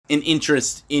an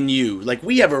interest in you. Like,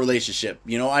 we have a relationship.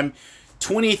 You know, I'm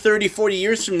 20, 30, 40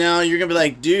 years from now, you're going to be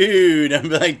like, dude. I'm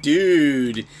like,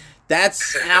 dude.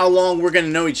 That's how long we're going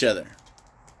to know each other.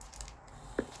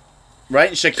 Right?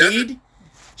 And Shakid?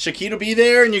 Shakid will be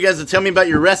there, and you guys will tell me about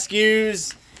your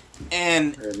rescues.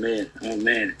 And Oh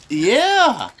man.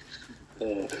 Yeah.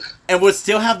 And we'll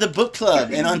still have the book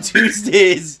club. And on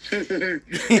Tuesdays, we'll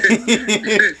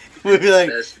be like,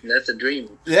 that's a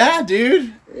dream. Yeah,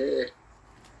 dude. Yeah.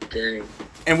 Dang.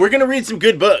 And we're going to read some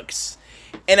good books.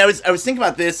 And I was thinking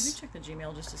about this. Let me check the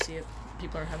Gmail just to see if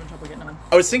people are having trouble getting on.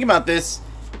 I was thinking about this.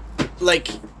 Like,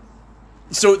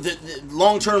 so the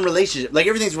long-term relationship, like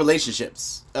everything's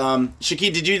relationships.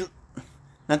 Shakid, did you,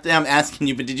 not that I'm asking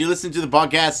you, but did you listen to the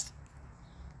podcast?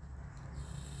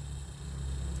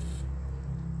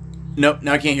 Nope,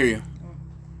 now I can't hear you.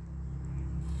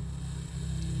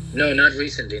 No, not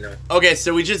recently, no. Okay,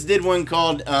 so we just did one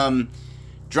called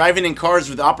Driving in Cars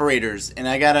with Operators, and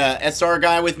I got a SR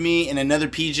guy with me and another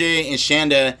PJ and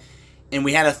Shanda, and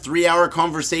we had a 3-hour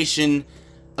conversation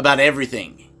about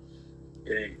everything.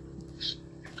 Dang.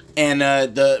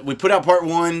 And we put out part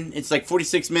 1. It's like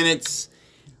 46 minutes.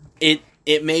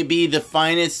 It may be the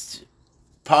finest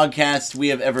podcast we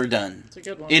have ever done. It's a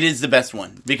good one. It is the best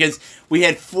one because we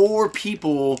had 4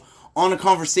 people on a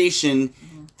conversation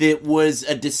that was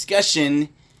a discussion.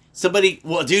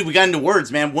 Well, dude, we got into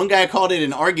words, man. One guy called it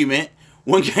an argument.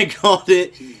 One guy called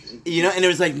it, you know, and it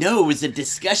was like, no, it was a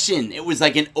discussion. It was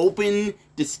like an open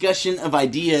discussion of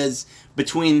ideas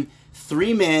between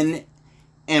 3 men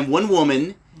and 1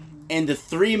 woman. And the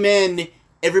 3 men,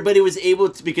 everybody was able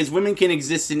to, because women can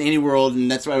exist in any world,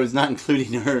 and that's why I was not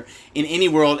including her in any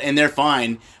world, and they're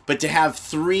fine. But to have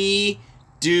 3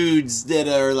 dudes that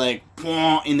are like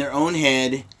in their own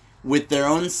head with their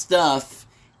own stuff,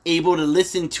 able to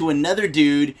listen to another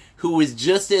dude who was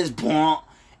just as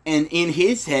and in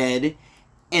his head,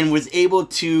 and was able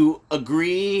to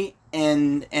agree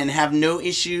and have no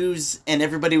issues, and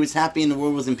everybody was happy and the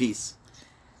world was in peace.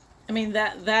 I mean,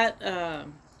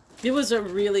 it was a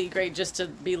really great just to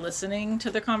be listening to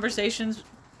the conversations,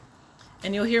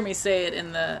 and you'll hear me say it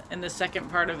in the second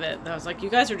part of it. I was like,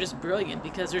 you guys are just brilliant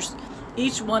because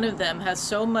each one of them has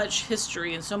so much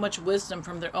history and so much wisdom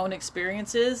from their own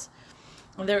experiences,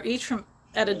 and they're each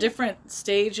at a different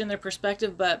stage in their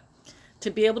perspective, but to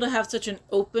be able to have such an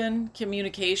open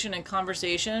communication and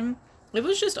conversation, it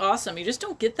was just awesome. You just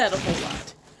don't get that a whole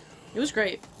lot. It was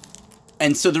great.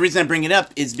 And so the reason I bring it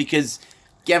up is because,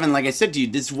 Gavin, like I said to you,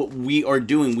 this is what we are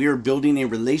doing. We are building a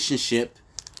relationship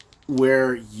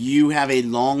where you have a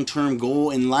long-term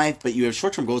goal in life, but you have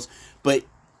short-term goals, but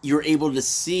you're able to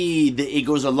see that it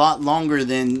goes a lot longer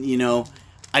than, you know,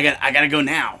 I got to go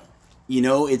now. You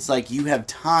know, it's like you have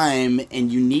time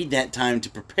and you need that time to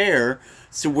prepare.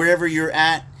 So wherever you're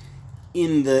at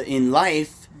in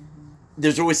life,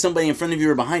 there's always somebody in front of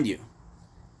you or behind you.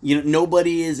 You know,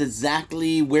 nobody is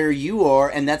exactly where you are,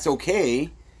 and that's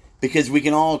okay. Because we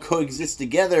can all coexist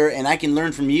together, and I can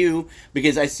learn from you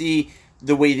because I see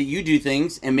the way that you do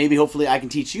things, and maybe hopefully I can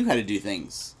teach you how to do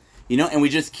things. You know, and we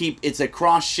just it's a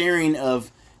cross-sharing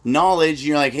of knowledge.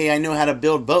 You're like, hey, I know how to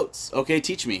build boats. Okay,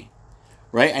 teach me.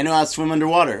 Right? I know how to swim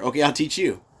underwater. Okay, I'll teach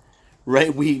you.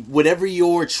 Right? Whatever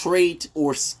your trait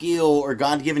or skill or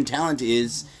God-given talent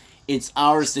is, it's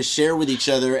ours to share with each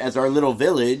other as our little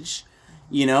village.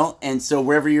 You know, and so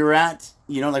wherever you're at,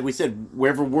 you know, like we said,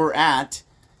 wherever we're at,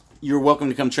 you're welcome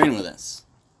to come train with us.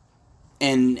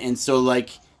 And so, like,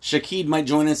 Shakid might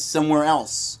join us somewhere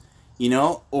else, you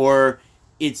know? Or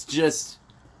it's just,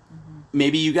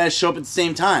 maybe you guys show up at the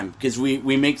same time. Because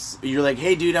you're like,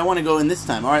 hey, dude, I want to go in this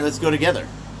time. All right, let's go together.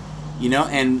 You know?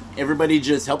 And everybody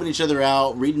just helping each other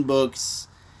out, reading books.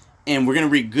 And we're going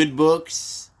to read good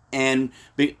books. And,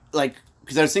 like,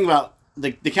 because I was thinking about,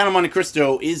 the Count of Monte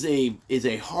Cristo is a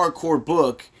hardcore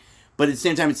book. But at the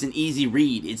same time, it's an easy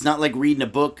read. It's not like reading a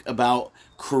book about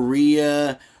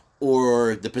Korea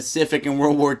or the Pacific in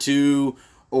World War II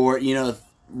or, you know,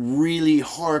 really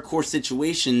hardcore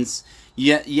situations.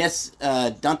 Yes,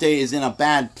 Dante is in a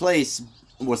bad place.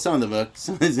 Well, some of the books,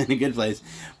 some is in a good place.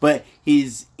 But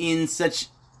he's in such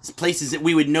places that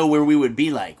we would know where we would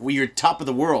be like. Where you're top of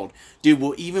the world. Dude,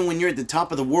 well, even when you're at the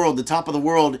top of the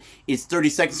world is 30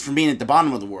 seconds from being at the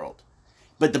bottom of the world.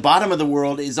 But the bottom of the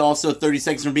world is also 30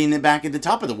 seconds from being back at the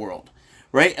top of the world.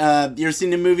 Right? You ever seen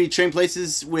the movie Train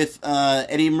Places with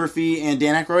Eddie Murphy and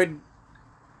Dan Aykroyd?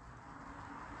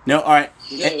 No? Alright.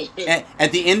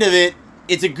 At the end of it,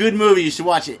 it's a good movie. You should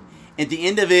watch it. At the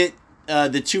end of it,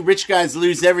 the 2 rich guys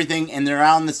lose everything and they're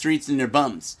out on the streets and they're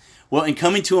bums. Well, in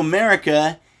Coming to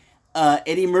America,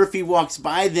 Eddie Murphy walks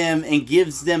by them and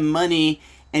gives them money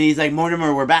and he's like,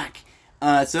 Mortimer, we're back.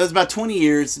 So that was about 20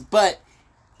 years, but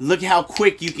look how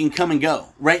quick you can come and go,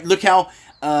 right? Look how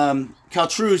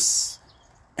Caltrus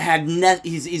had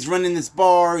he's running this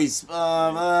bar,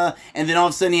 and then all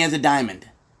of a sudden he has a diamond,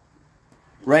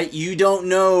 right? You don't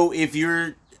know if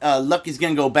your luck is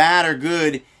going to go bad or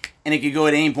good, and it could go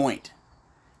at any point.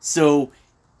 So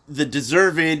the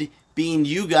deserved being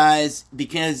you guys,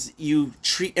 because you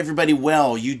treat everybody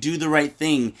well, you do the right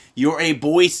thing, you're a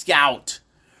Boy Scout,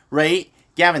 right?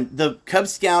 Gavin, the Cub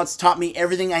Scouts taught me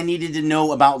everything I needed to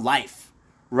know about life,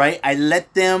 right? I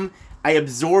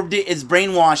absorbed it as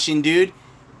brainwashing, dude.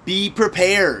 Be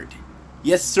prepared.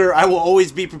 Yes, sir, I will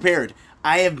always be prepared.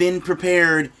 I have been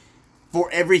prepared for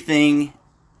everything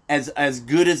as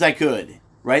good as I could,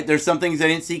 right? There's some things I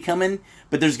didn't see coming,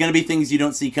 but there's going to be things you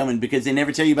don't see coming because they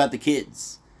never tell you about the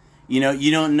kids. You know,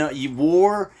 you don't know.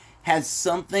 War has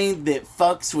something that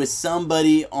fucks with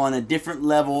somebody on a different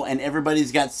level, and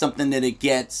everybody's got something that it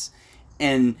gets.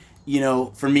 And, you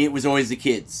know, for me, it was always the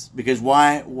kids. Because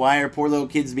why are poor little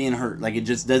kids being hurt? Like, it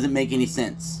just doesn't make any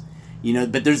sense. You know,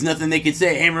 but there's nothing they could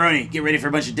say. Hey, Maroni, get ready for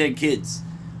a bunch of dead kids.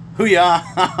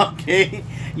 Hoo-yah, okay?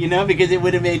 You know, because it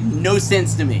would have made no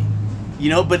sense to me. You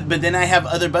know, but then I have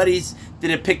other buddies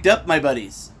that have picked up my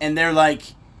buddies. And they're like,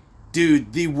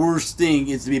 dude, the worst thing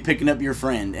is to be picking up your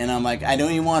friend. And I'm like, I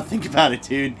don't even want to think about it,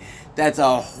 dude. That's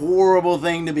a horrible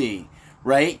thing to be,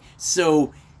 right?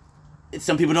 So,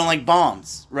 some people don't like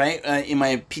bombs, right? In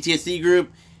my PTSD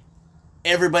group,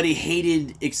 everybody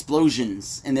hated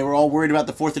explosions, and they were all worried about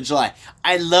the 4th of July.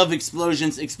 I love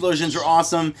explosions. Explosions are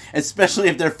awesome, especially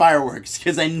if they're fireworks,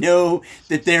 because I know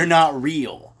that they're not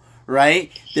real,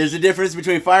 right? There's a difference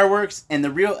between fireworks and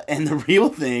the real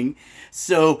thing.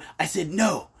 So, I said,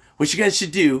 no. What you guys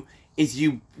should do is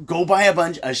you go buy a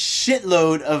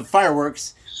shitload of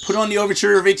fireworks, put on the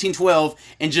Overture of 1812,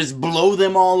 and just blow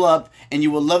them all up, and you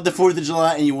will love the 4th of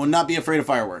July, and you will not be afraid of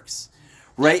fireworks.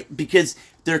 Right? Because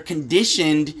they're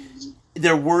conditioned,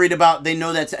 they're worried about, they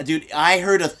know that's, dude, I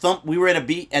heard a thump, we were at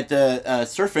the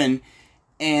surfing,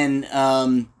 and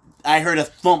I heard a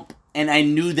thump, and I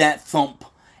knew that thump,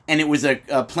 and it was a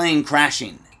plane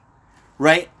crashing.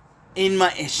 Right? In my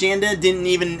Shanda didn't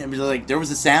even, it was like, there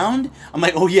was a sound? I'm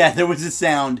like, oh yeah, there was a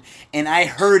sound. And I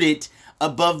heard it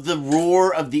above the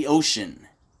roar of the ocean.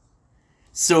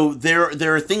 So there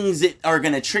are things that are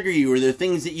going to trigger you, or there are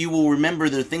things that you will remember,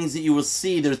 there are things that you will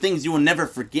see, there are things you will never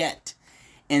forget.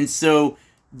 And so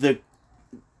the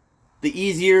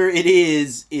easier it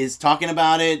is talking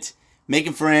about it,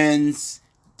 making friends,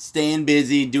 staying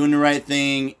busy, doing the right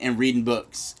thing, and reading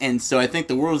books. And so I think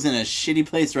the world's in a shitty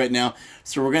place right now.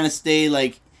 So we're going to stay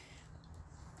like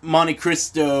Monte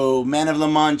Cristo, Man of La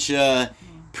Mancha,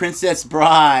 Princess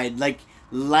Bride, like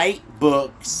light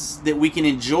books that we can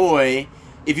enjoy.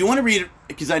 If you want to read,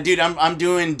 because I'm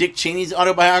doing Dick Cheney's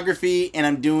autobiography, and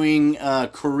I'm doing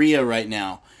Korea right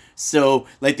now. So,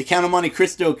 like, the Count of Monte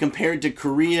Cristo compared to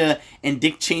Korea and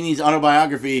Dick Cheney's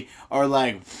autobiography are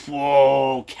like,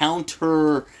 whoa,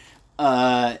 counter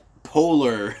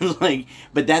polar. Like,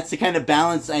 but that's the kind of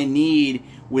balance I need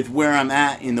with where I'm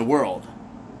at in the world.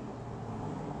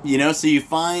 You know, so you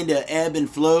find a ebb and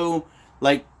flow.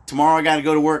 Like, tomorrow I got to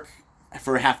go to work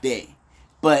for a half day.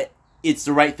 But it's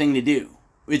the right thing to do.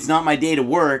 It's not my day to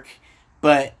work,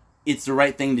 but it's the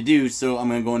right thing to do, so I'm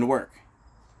going to go into work.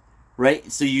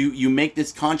 Right? So you make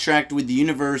this contract with the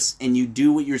universe, and you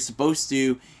do what you're supposed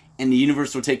to, and the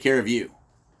universe will take care of you.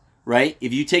 Right?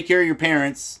 If you take care of your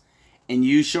parents, and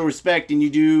you show respect, and you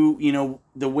do, you know,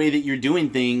 the way that you're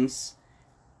doing things,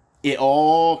 it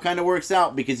all kind of works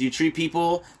out, because you treat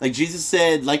people, like Jesus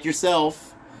said, like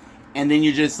yourself, and then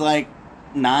you're just like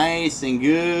nice and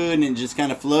good, and it just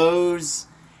kind of flows.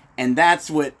 And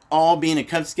that's what all being a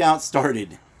Cub Scout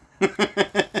started.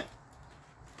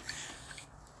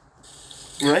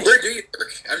 Right? Where do you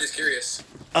work? I'm just curious.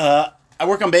 I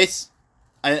work on base.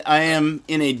 I am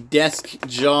in a desk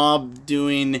job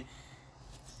doing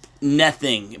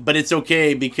nothing, but it's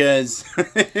okay because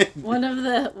one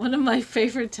of my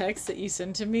favorite texts that you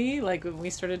sent to me, like when we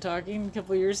started talking a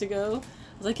couple years ago,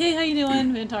 I was like, "Hey, how you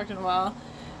doing? Been talking in a while."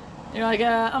 You're like,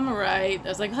 "I'm alright." I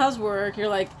was like, "How's work?" You're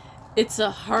like, "It's a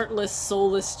heartless,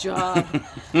 soulless job,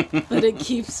 but it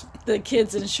keeps the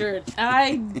kids insured."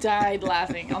 I died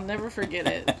laughing. I'll never forget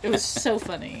it. It was so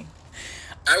funny.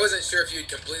 I wasn't sure if you'd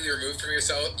completely removed from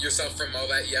yourself from all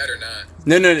that yet or not.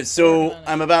 No. So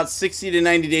I'm about 60 to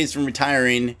 90 days from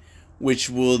retiring, which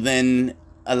will then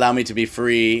allow me to be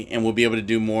free, and we'll be able to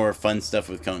do more fun stuff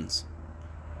with cones.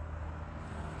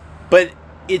 But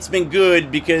it's been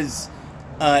good because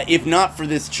if not for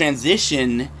this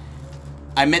transition,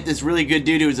 I met this really good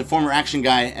dude who was a former action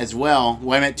guy as well.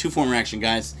 Well, I met two former action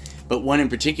guys, but one in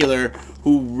particular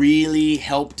who really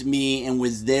helped me and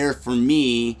was there for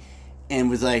me and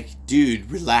was like,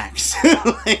 dude, relax.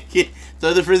 Like,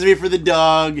 throw the frisbee for the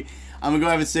dog. I'm going to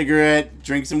go have a cigarette,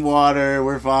 drink some water.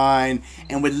 We're fine.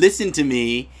 And would listen to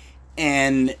me.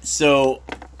 And so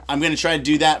I'm going to try to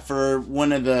do that for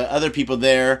one of the other people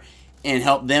there and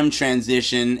help them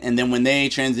transition. And then when they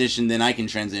transition, then I can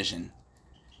transition.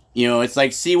 You know, it's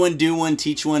like see one, do one,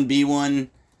 teach one, be one,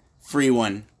 free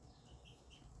one.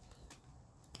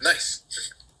 Nice.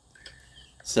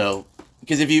 So,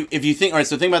 because if you think, all right,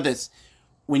 so think about this.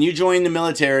 When you join the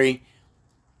military,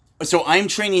 so I'm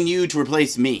training you to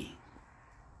replace me.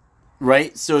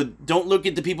 Right? So don't look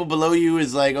at the people below you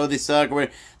as like, oh, they suck. Or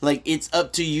like, it's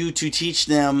up to you to teach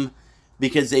them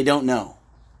because they don't know.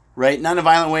 Right? Not in a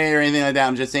violent way or anything like that.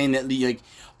 I'm just saying that, like,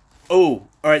 oh,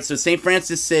 all right, so St.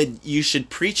 Francis said you should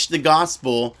preach the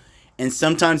gospel and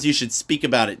sometimes you should speak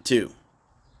about it too.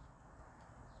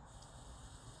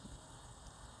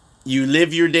 You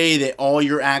live your day that all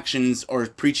your actions are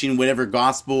preaching whatever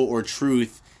gospel or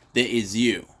truth that is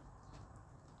you.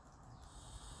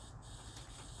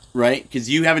 Right? Because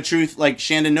you have a truth, like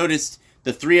Shandon noticed,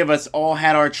 the three of us all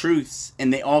had our truths,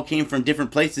 and they all came from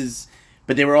different places,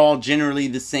 but they were all generally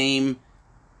the same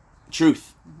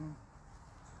truth. Mm-hmm.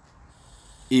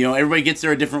 You know, everybody gets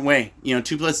there a different way. You know,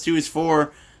 2 + 2 is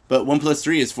 4, but 1 +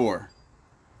 3 is 4.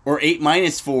 Or 8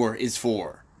 - 4 is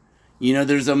 4. You know,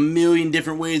 there's a million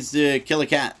different ways to kill a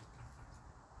cat.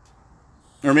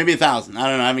 Or maybe 1,000. I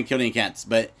don't know, I haven't killed any cats,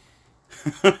 but...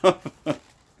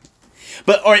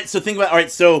 But, alright, so think about,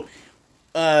 alright, so,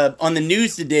 on the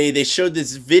news today, they showed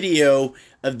this video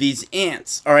of these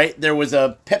ants, alright? There was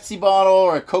a Pepsi bottle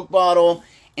or a Coke bottle,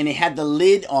 and it had the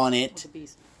lid on it,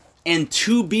 and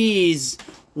 2 bees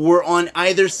were on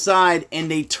either side,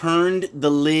 and they turned the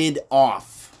lid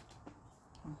off.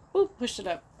 Ooh, pushed it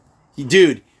up.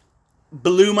 Dude,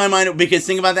 blew my mind, because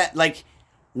think about that, like,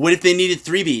 what if they needed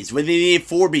 3 bees? What if they needed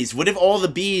 4 bees? What if all the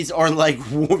bees are, like,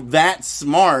 that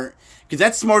smart? Because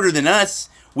that's smarter than us.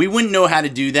 We wouldn't know how to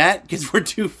do that because we're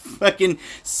too fucking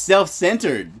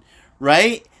self-centered,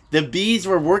 right? The bees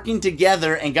were working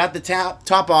together and got the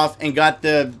top off and got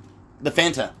the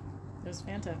Fanta. It was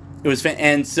Fanta. It was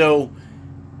and so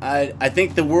I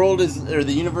think the world or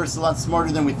the universe is a lot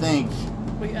smarter than we think.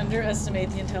 We underestimate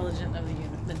the intelligence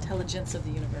of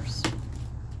the universe.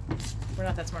 We're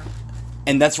not that smart.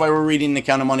 And that's why we're reading The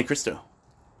Count of Monte Cristo.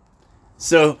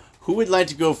 So, who would like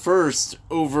to go first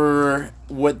over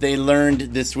what they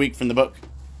learned this week from the book?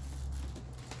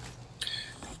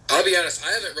 I'll be honest,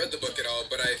 I haven't read the book at all,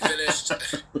 but I finished...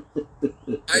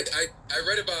 I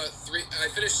read about 3... I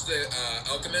finished The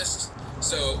Alchemist,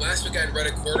 so last week I had read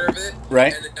a quarter of it.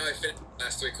 Right. And now I finished the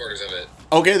last 3/4 of it.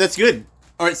 Okay, that's good.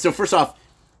 All right, so first off,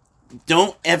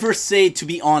 don't ever say to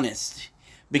be honest.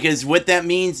 Because what that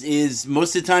means is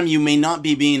most of the time you may not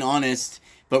be being honest,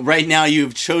 but right now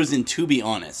you've chosen to be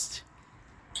honest.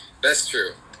 That's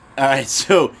true. All right,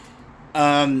 so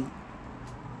I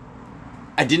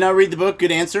did not read the book.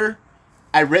 Good answer.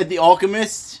 I read The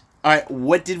Alchemist. All right,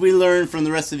 what did we learn from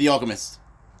the rest of The Alchemist?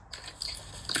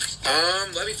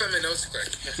 Let me find my notes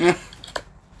quick.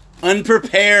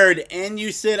 Unprepared, and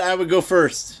you said I would go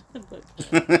first.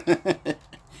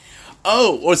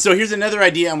 Oh, well, so here's another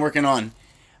idea I'm working on.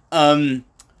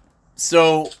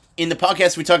 So in the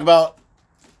podcast we talk about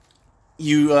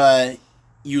you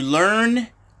learn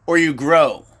or you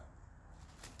grow.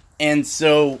 And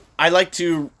so I like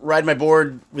to ride my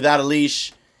board without a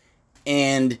leash,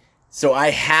 and so I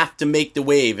have to make the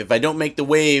wave. If I don't make the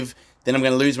wave, then I'm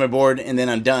going to lose my board and then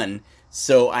I'm done.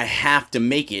 So I have to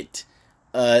make it.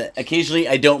 Occasionally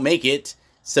I don't make it,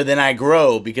 so then I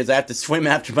grow because I have to swim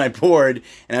after my board,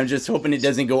 and I'm just hoping it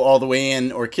doesn't go all the way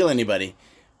in or kill anybody.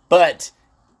 But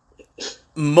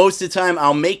most of the time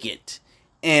I'll make it.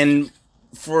 And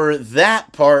for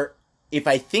that part, if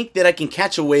I think that I can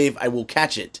catch a wave, I will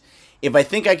catch it. If I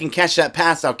think I can catch that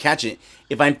pass, I'll catch it.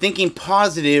 If I'm thinking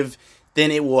positive,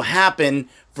 then it will happen,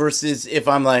 versus if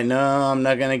I'm like, no, I'm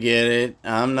not going to get it.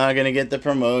 I'm not going to get the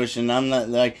promotion. I'm not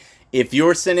like, if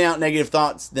you're sending out negative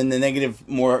thoughts, then the negative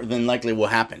more than likely will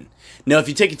happen. Now, if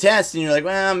you take a test and you're like,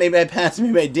 well, maybe I passed,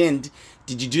 maybe I didn't.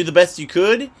 Did you do the best you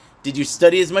could? Did you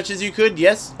study as much as you could?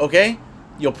 Yes? Okay.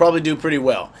 You'll probably do pretty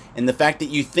well. And the fact that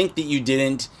you think that you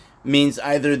didn't means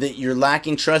either that you're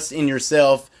lacking trust in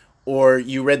yourself or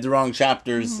you read the wrong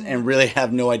chapters and really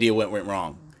have no idea what went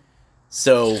wrong.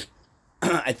 So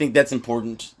I think that's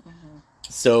important.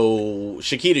 So,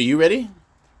 Shakita, you ready?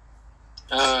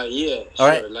 Yeah. All Sure.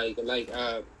 right. Like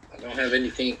I don't have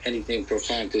anything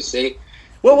profound to say.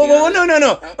 Whoa,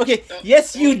 no. Okay,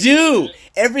 yes you do.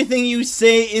 Everything you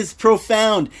say is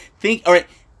profound. All right,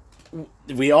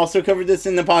 we also covered this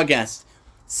in the podcast.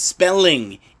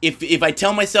 Spelling. If I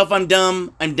tell myself I'm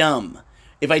dumb, I'm dumb.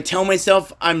 If I tell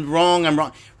myself I'm wrong, I'm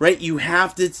wrong. Right? You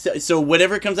have to. So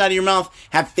whatever comes out of your mouth,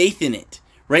 have faith in it.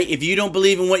 Right? If you don't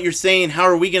believe in what you're saying, how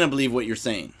are we going to believe what you're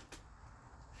saying?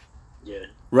 Yeah.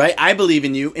 Right? I believe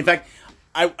in you. In fact,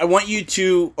 I want you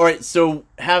to. All right. So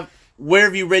where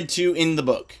have you read to in the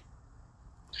book?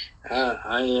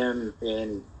 I'm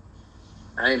in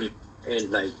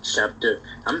like chapter.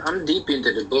 I'm deep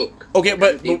into the book. Okay,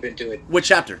 but I'm deep into it. What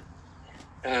chapter?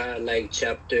 Like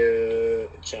chapter.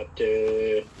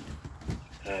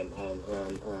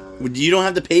 You don't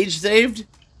have the page saved?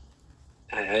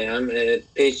 I am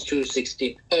at page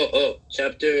 216.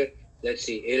 Chapter. Let's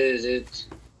see. Is it?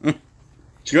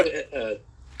 Okay.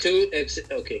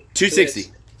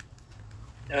 260.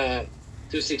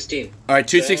 216. All right,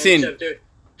 216. Chapter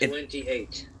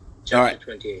 28. Chapter All right.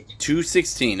 28.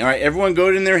 216. All right, everyone go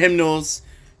in their hymnals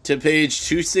to page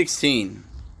 216.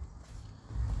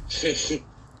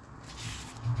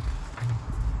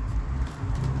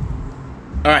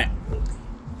 All right.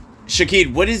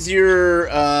 Shakid, what is your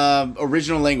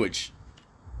original language?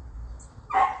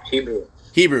 Hebrew.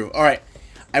 Hebrew. All right.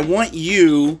 I want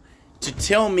you to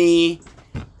tell me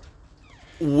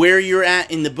where you're at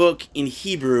in the book in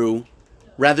Hebrew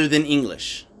rather than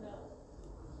English.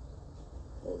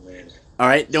 Oh man. All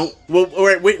right. Don't. Well. All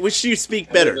right. Which do you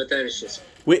speak better?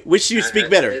 Which do you speak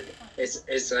better?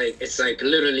 It's like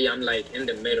literally I'm like in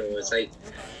the middle. It's like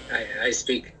I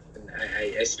speak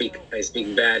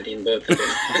bad in both of them.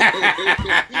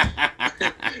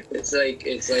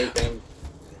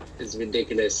 it's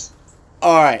ridiculous.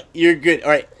 All right. You're good.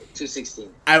 All right.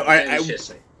 216.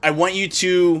 I want you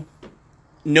to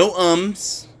no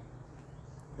ums.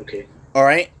 Okay. All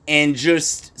right, and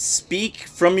just speak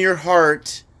from your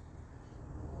heart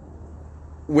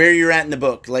where you're at in the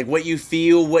book, like what you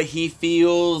feel, what he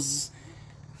feels.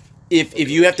 If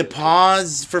you have to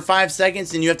pause for 5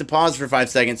 seconds, then you have to pause for 5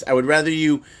 seconds. I would rather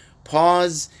you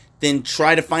pause than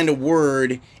try to find a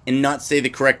word and not say the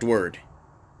correct word.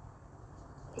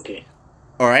 Okay.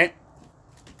 All right.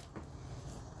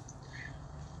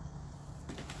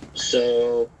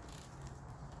 So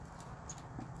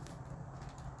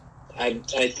I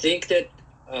think that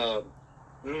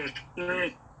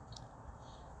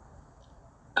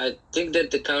I think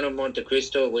that the Count of Monte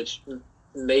Cristo, which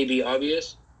may be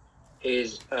obvious,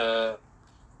 is what's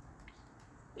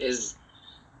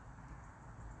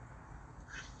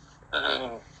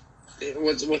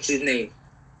his name?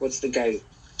 What's the guy?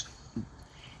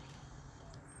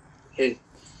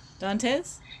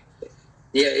 Dante's?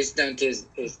 Yeah, it's Dante's.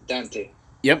 It's Dante.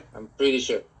 Yep. I'm pretty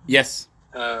sure. Yes.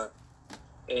 And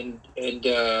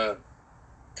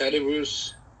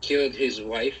Caderousse killed his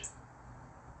wife,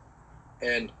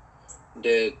 and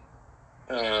the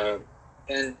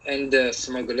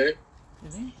smuggler.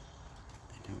 Mm-hmm.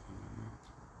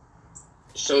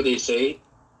 So they say.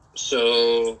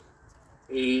 So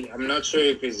I'm not sure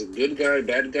if he's a good guy,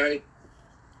 bad guy.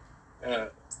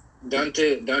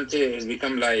 Dante has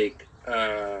become like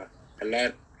a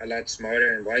lot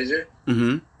smarter and wiser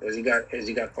as he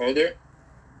got older,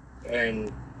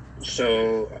 and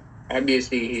so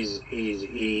obviously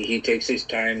he takes his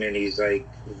time, and he's like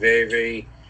very, very